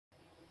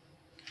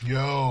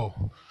Yo,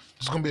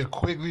 this is gonna be a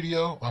quick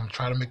video. I'm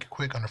trying to make it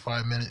quick, under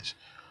 5 minutes.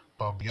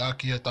 About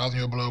Byakuya, 1,000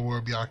 Year Blood War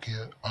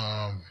Byakuya.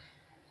 I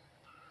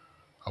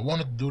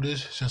wanted to do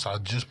this since I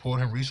just pulled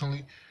him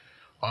recently.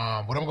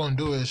 What I'm gonna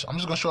do is I'm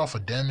just gonna show off a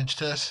damage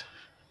test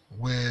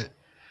with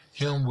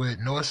him with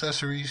no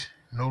accessories,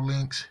 no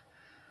links.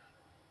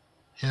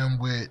 Him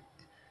with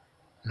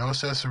no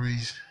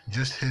accessories,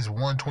 just his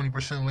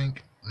 120%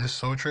 link, this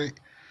soul trait,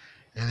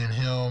 and then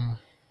him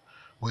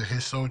with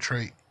his soul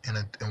trait and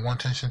one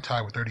tension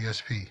tie with 30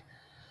 SP.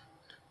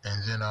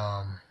 And then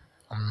I'm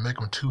gonna make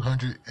them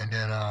 200, and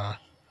then I'm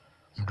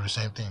gonna do the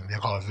same thing. They'll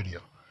call it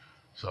video.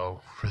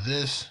 So for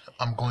this,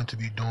 I'm going to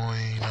be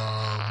doing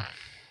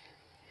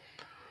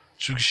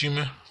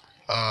Tsukishima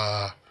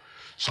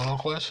solo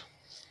quest.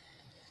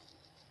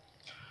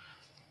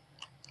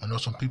 I know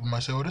some people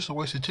might say, "Oh, this is a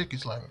waste of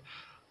tickets." Like,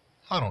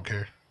 I don't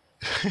care.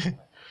 I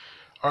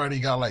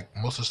already got like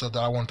most of the stuff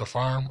that I wanted to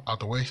farm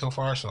out the way so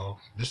far, so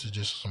this is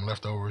just some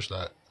leftovers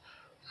that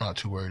I'm not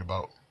too worried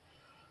about.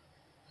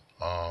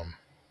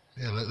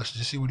 Yeah, let's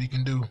just see what he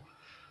can do.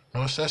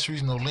 No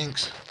accessories, no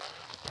links.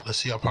 Let's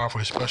see how powerful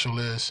his special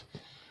is.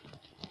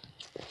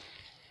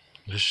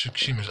 This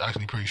Tsukishima is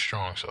actually pretty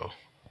strong, so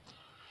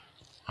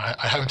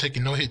I haven't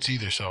taken no hits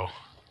either, so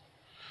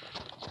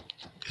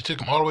it took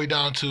him all the way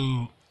down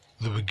to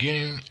the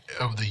beginning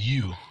of the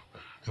U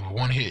with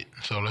one hit.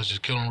 So let's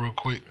just kill him real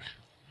quick.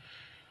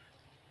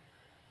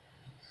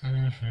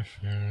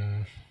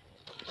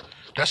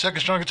 That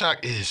second strong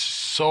attack is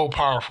so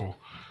powerful.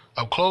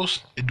 Up close,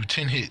 it do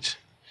 10 hits.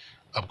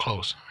 Up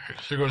close.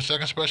 Here goes the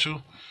second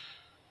special.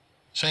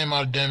 Same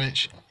amount of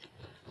damage.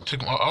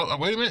 Took him. Oh,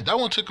 wait a minute. That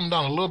one took him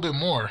down a little bit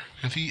more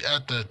because he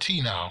at the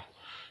T now,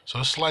 so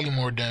it's slightly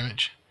more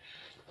damage.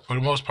 For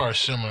the most part,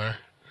 similar.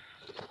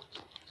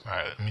 All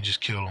right, let me just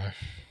kill him.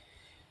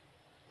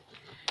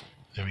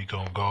 Then we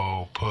gonna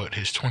go put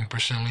his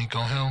 20% link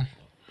on him,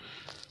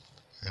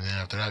 and then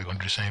after that, we're gonna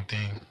do the same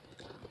thing.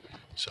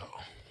 So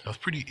that's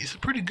pretty. It's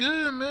pretty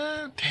good,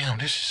 man. Damn,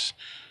 this is.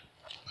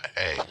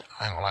 Hey,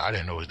 I ain't gonna lie. I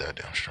didn't know it was that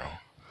damn strong.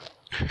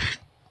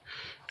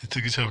 It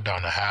took himself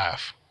down to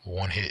half with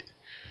one hit.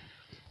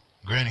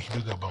 Granted, he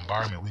do got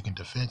bombardment, weakened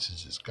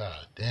defenses. Just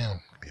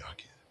goddamn,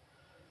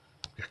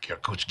 Byakuya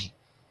Kochiki.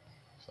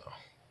 So.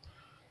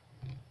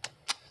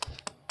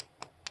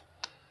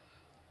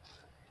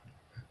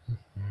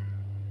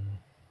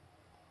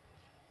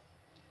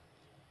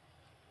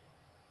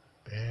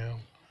 Bam.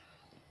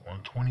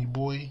 120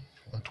 boy.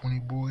 120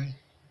 boy.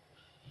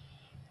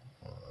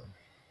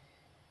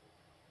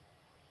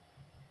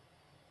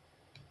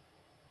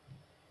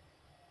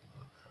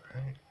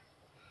 Alright.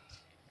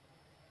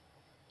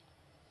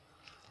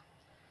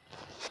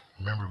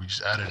 Remember, we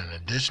just added an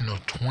additional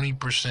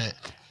 20%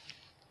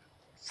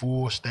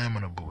 full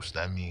stamina boost.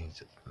 That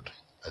means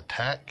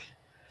attack,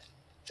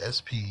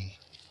 SP,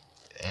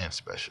 and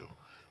special.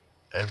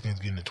 Everything's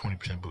getting a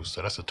 20% boost.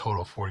 So that's a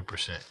total of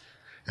 40%.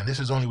 And this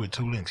is only with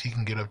 2 links. He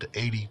can get up to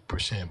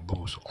 80%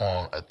 boost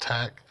on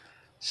attack,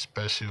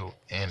 special,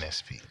 and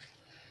SP.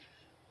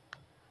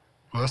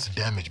 Well, that's a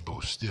damage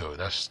boost still.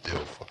 That's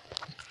still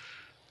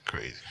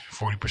crazy.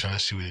 40%.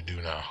 Let's see what they do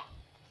now.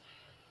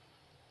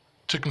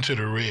 Took him to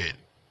the red.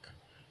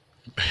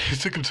 It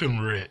took him to the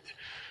red.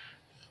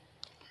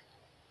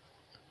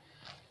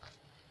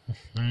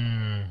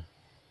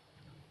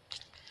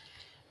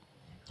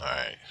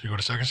 Alright, so you go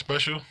to second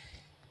special.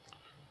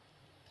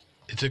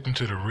 It took him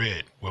to the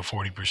red with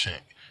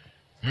 40%.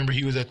 Remember,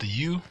 he was at the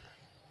U?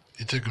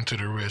 It took him to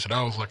the red, so that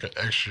was like an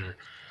extra,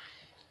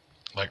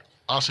 like,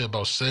 I'll say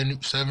about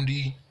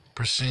 70%.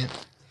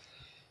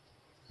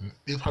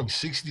 It's probably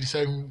 60 to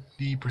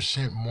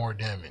 70% more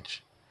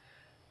damage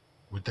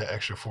with that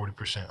extra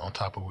 40% on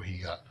top of what he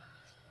got.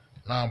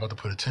 Now I'm about to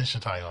put a tension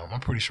tie on him.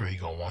 I'm pretty sure he's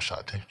gonna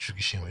one-shot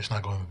Tsukishima. It's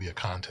not going to be a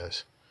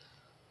contest.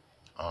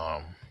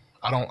 I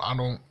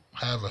don't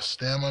have a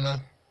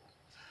stamina.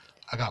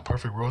 I got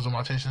perfect rolls on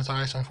my tension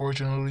ties,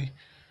 unfortunately.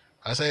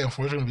 I say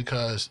unfortunately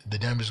because the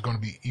damage is going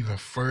to be even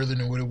further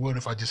than what it would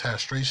if I just had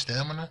straight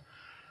stamina.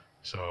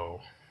 So,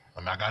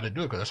 I mean, I got to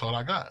do it because that's all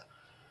I got.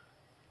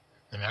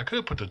 I mean, I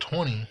could put the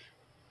 20. I'm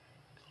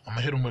going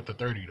to hit him with the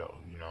 30, though,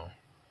 you know.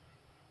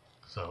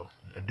 So,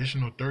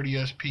 additional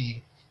 30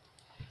 SP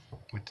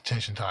with the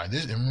tension tie.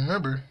 This, and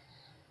remember,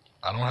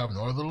 I don't have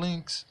no other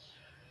links,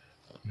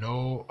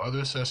 no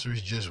other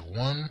accessories, just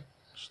one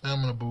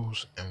stamina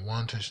boost and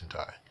one tension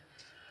tie.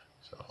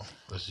 So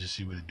let's just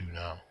see what it do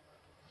now.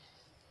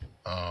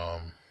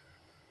 Oh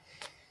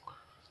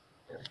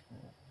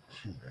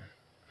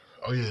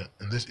yeah,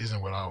 and this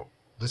isn't without.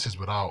 This is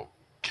without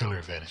killer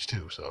advantage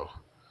too. So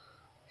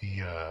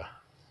he,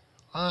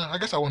 I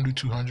guess I won't do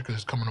 200 because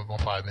it's coming up on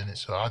 5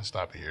 minutes. So I'll just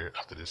stop here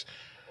after this.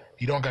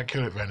 He don't got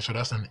killer advantage, so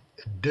that's an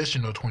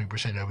additional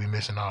 20% that we're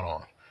missing out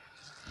on.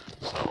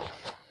 So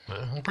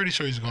I'm pretty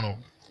sure he's gonna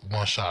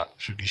one-shot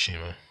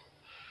Tsukishima.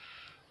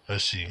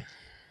 Let's see.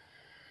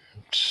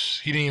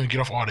 He didn't even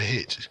get off all the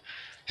hits.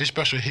 His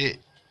special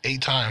hit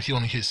 8 times. He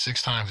only hit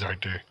 6 times right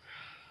there.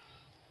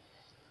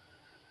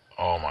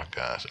 Oh my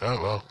gosh. Oh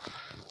well.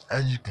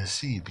 as you can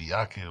see,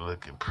 Byakuya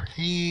looking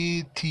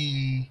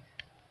pretty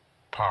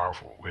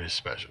powerful with his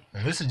special.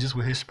 And this is just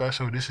with his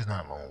special. This is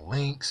not no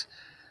links,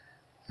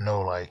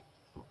 no like,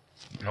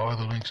 no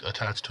other links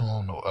attached to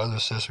him, no other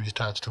accessories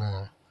attached to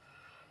him.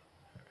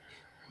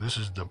 This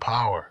is the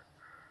power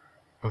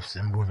of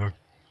Simbu.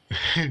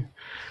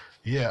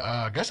 Yeah,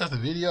 I guess that's the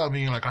video. I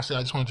mean, like I said,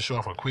 I just wanted to show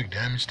off a quick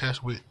damage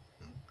test with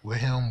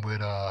him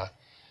with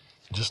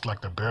just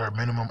like the bare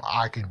minimum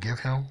I can give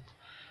him.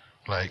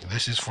 Like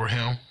this is for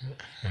him,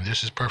 and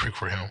this is perfect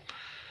for him.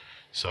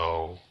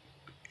 So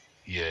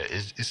yeah,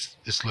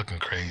 it's looking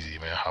crazy,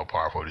 man. How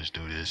powerful this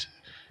dude is,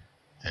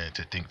 and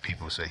to think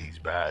people say he's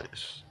bad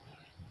is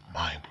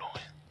mind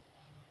blowing.